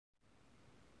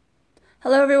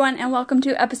Hello, everyone, and welcome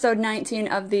to episode 19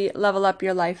 of the Level Up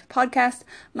Your Life podcast.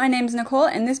 My name is Nicole,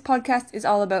 and this podcast is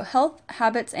all about health,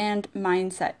 habits, and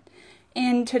mindset.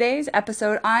 In today's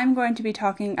episode, I'm going to be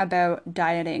talking about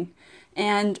dieting,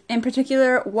 and in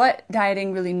particular, what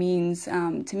dieting really means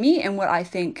to me and what I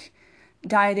think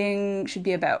dieting should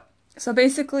be about. So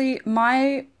basically,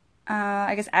 my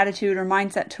attitude or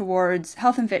mindset towards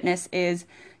health and fitness is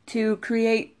to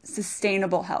create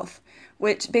sustainable health,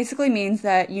 which basically means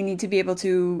that you need to be able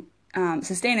to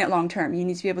sustain it long term. You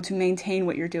need to be able to maintain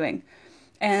what you're doing.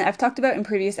 And I've talked about in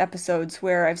previous episodes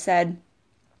where I've said,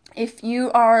 if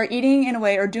you are eating in a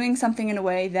way or doing something in a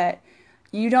way that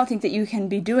you don't think that you can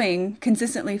be doing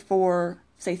consistently for,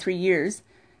 say, 3 years,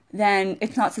 then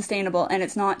it's not sustainable and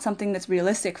it's not something that's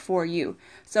realistic for you.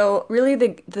 So really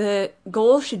the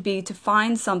goal should be to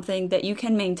find something that you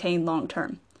can maintain long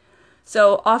term.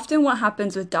 So often what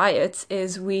happens with diets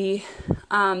is we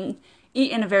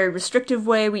eat in a very restrictive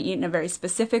way, we eat in a very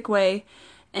specific way,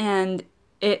 and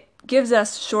it gives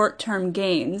us short-term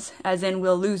gains, as in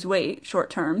we'll lose weight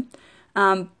short-term.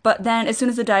 But then as soon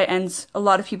as the diet ends, a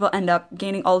lot of people end up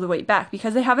gaining all the weight back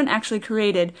because they haven't actually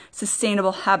created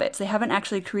sustainable habits. They haven't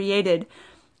actually created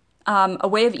a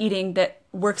way of eating that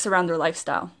works around their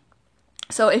lifestyle.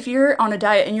 So if you're on a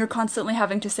diet and you're constantly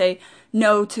having to say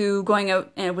no to going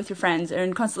out with your friends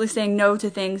and constantly saying no to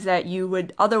things that you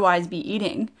would otherwise be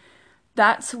eating,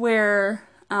 that's where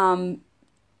bad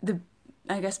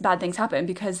things happen,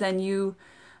 because then you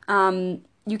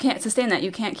can't sustain that.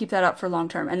 You can't keep that up for long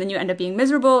term. And then you end up being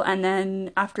miserable. And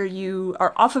then after you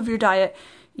are off of your diet,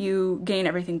 you gain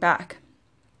everything back.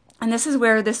 And this is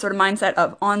where this sort of mindset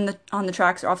of on the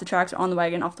tracks or off the tracks or on the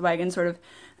wagon, off the wagon sort of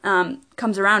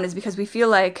comes around, is because we feel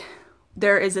like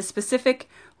there is a specific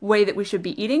way that we should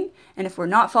be eating. And if we're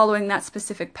not following that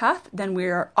specific path, then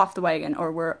we're off the wagon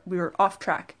or we're off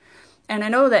track. And I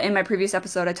know that in my previous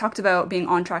episode, I talked about being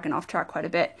on track and off track quite a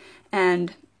bit.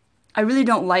 And I really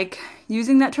don't like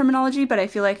using that terminology, but I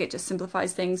feel like it just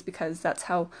simplifies things because that's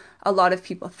how a lot of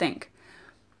people think.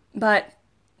 But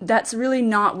that's really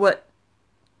not what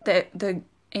the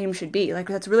aim should be. Like,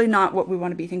 that's really not what we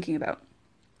want to be thinking about.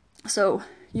 So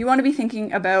you want to be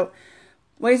thinking about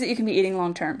ways that you can be eating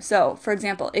long term. So, for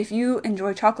example, if you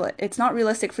enjoy chocolate, it's not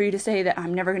realistic for you to say that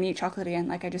I'm never going to eat chocolate again.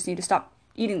 Like, I just need to stop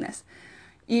eating this.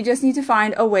 You just need to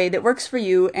find a way that works for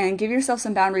you and give yourself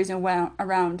some boundaries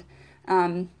around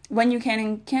when you can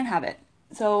and can't have it.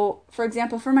 So, for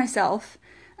example, for myself,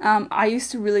 I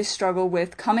used to really struggle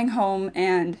with coming home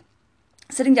and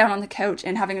sitting down on the couch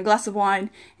and having a glass of wine,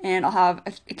 and I'll have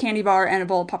a candy bar and a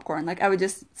bowl of popcorn. Like, I would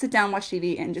just sit down, watch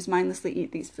TV, and just mindlessly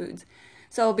eat these foods.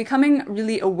 So becoming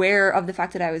really aware of the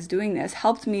fact that I was doing this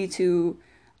helped me to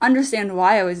understand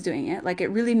why I was doing it. Like, it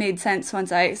really made sense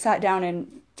once I sat down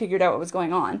and figured out what was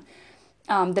going on,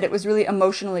 that it was really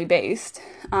emotionally based.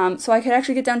 So I could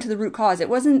actually get down to the root cause. It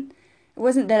wasn't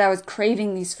that I was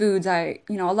craving these foods. A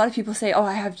lot of people say, oh,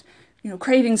 I have,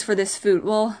 cravings for this food.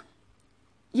 Well,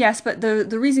 yes, but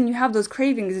the reason you have those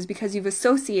cravings is because you've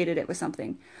associated it with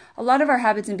something. A lot of our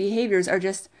habits and behaviors are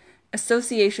just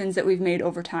associations that we've made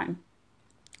over time.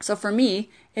 So for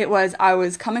me, I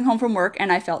was coming home from work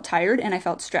and I felt tired and I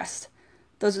felt stressed.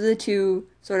 Those are the two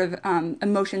sort of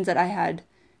emotions that I had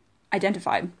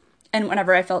identified. And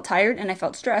whenever I felt tired and I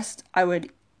felt stressed, I would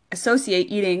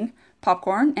associate eating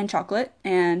popcorn and chocolate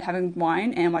and having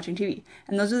wine and watching TV.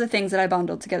 And those are the things that I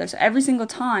bundled together. So every single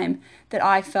time that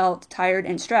I felt tired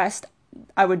and stressed,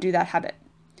 I would do that habit.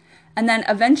 And then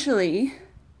eventually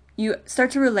you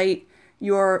start to relate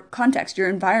your context, your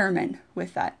environment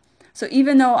with that. So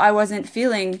even though I wasn't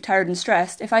feeling tired and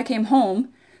stressed, if I came home,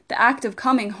 the act of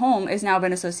coming home has now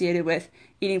been associated with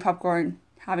eating popcorn,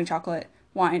 having chocolate,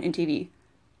 wine, and TV.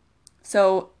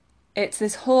 So it's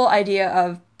this whole idea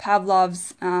of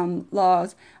Pavlov's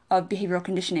laws of behavioral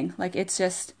conditioning. Like, it's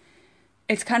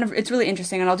really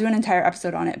interesting, and I'll do an entire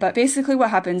episode on it. But basically what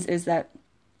happens is that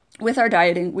with our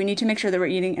dieting, we need to make sure that we're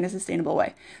eating in a sustainable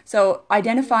way. So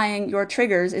identifying your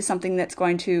triggers is something that's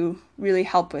going to really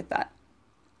help with that.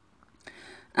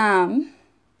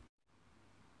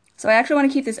 So I actually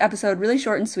want to keep this episode really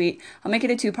short and sweet. I'll make it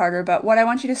a 2-parter, but what I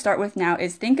want you to start with now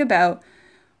is think about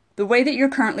the way that you're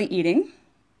currently eating,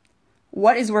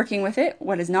 what is working with it,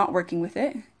 what is not working with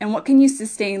it, and what can you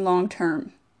sustain long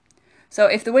term. So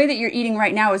if the way that you're eating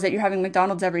right now is that you're having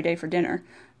McDonald's every day for dinner,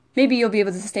 maybe you'll be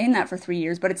able to sustain that for 3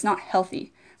 years, but it's not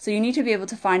healthy. So you need to be able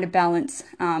to find a balance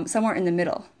somewhere in the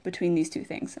middle between these two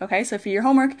things. Okay, so for your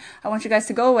homework, I want you guys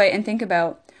to go away and think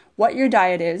about what your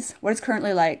diet is, what it's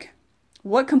currently like,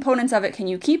 what components of it can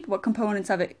you keep, what components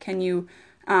of it can you,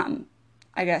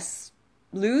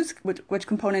 lose, which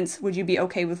components would you be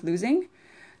okay with losing,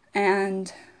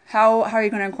 and how are you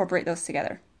going to incorporate those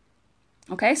together?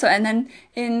 Okay, so and then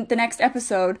in the next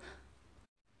episode,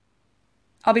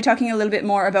 I'll be talking a little bit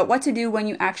more about what to do when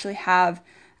you actually have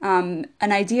an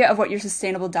idea of what your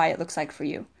sustainable diet looks like for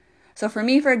you. So for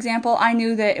me, for example, I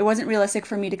knew that it wasn't realistic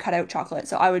for me to cut out chocolate,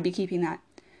 so I would be keeping that.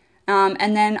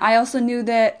 And then I also knew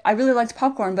that I really liked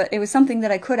popcorn, but it was something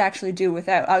that I could actually do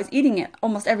without. I was eating it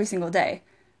almost every single day,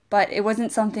 but it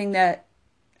wasn't something that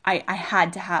I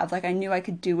had to have. Like, I knew I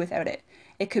could do without it.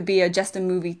 It could be just a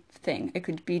movie thing. It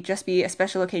could be just be a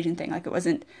special occasion thing. Like, it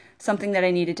wasn't something that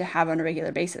I needed to have on a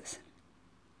regular basis.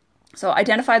 So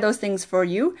identify those things for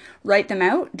you, write them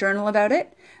out, journal about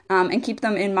it, and keep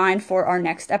them in mind for our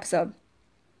next episode.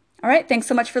 All right, thanks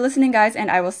so much for listening, guys,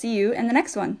 and I will see you in the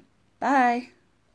next one. Bye.